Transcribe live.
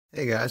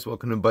Hey guys,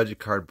 welcome to Budget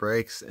Card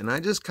Breaks, and I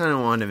just kind of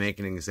wanted to make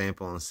an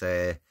example and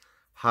say,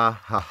 ha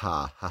ha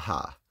ha ha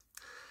ha.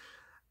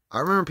 I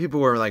remember people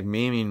were like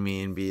memeing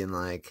me and being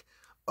like,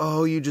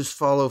 oh, you just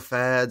follow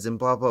fads and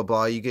blah blah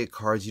blah, you get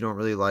cards you don't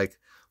really like.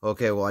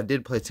 Okay, well I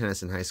did play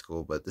tennis in high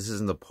school, but this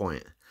isn't the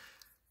point.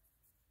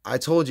 I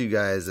told you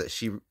guys that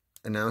she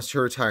announced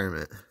her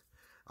retirement.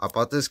 I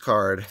bought this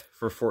card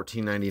for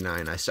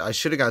 $14.99. I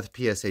should have got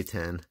the PSA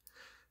 10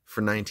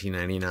 for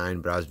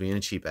 $19.99, but I was being a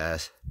cheap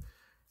ass.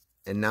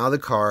 And now the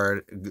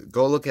card,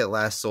 go look at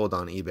last sold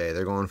on eBay.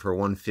 They're going for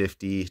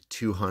 150,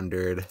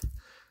 200,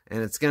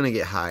 and it's going to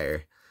get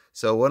higher.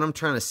 So what I'm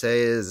trying to say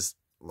is,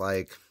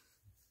 like,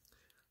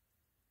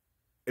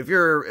 if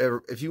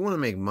you want to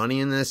make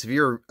money in this, if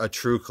you're a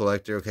true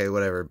collector, okay,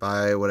 whatever,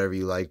 buy whatever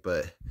you like,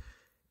 but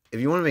if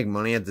you want to make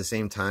money at the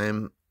same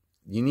time,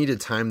 you need to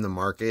time the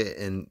market,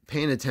 and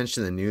paying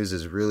attention to the news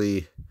is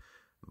really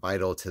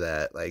vital to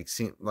that. Like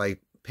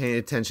paying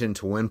attention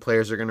to when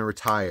players are going to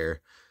retire,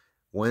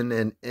 when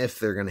and if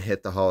they're going to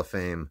hit the Hall of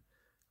Fame.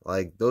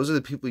 Like, those are the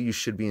people you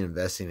should be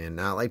investing in,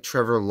 not like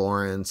Trevor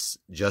Lawrence,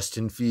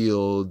 Justin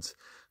Fields.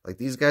 Like,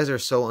 these guys are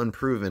so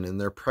unproven,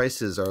 and their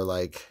prices are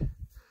like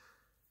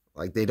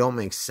they don't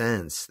make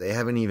sense. They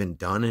haven't even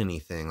done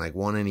anything, like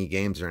won any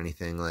games or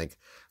anything. Like,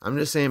 I'm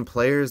just saying,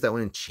 players that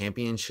win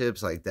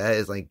championships, like, that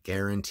is like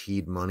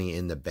guaranteed money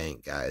in the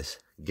bank, guys.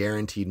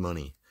 Guaranteed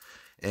money.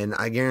 And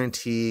I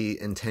guarantee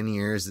in 10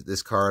 years that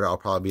this card, I'll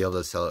probably be able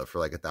to sell it for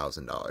like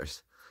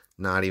 $1,000.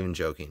 Not even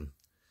joking.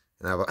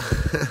 And like,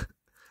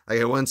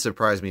 it wouldn't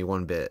surprise me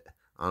one bit,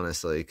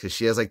 honestly, because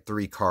she has like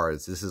 3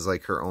 cards. This is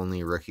like her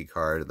only rookie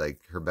card, like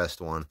her best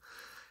one.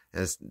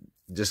 And it's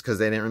just because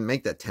they didn't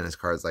make that tennis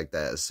cards like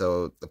that,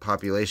 so the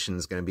population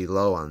is going to be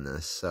low on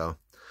this. So,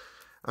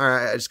 all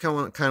right, I just kind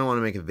of want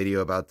to make a video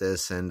about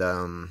this,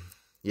 and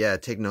yeah,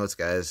 take notes,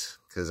 guys,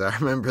 because I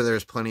remember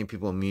there's plenty of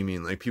people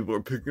memeing like, people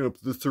are picking up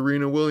the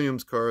Serena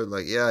Williams card.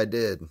 Like, yeah, I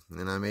did,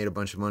 and I made a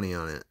bunch of money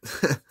on it.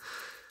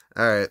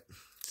 All right.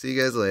 See you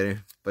guys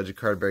later. Budget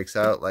Card Breaks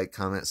out. Like,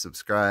 comment,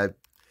 subscribe.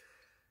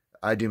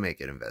 I do make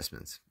good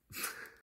investments.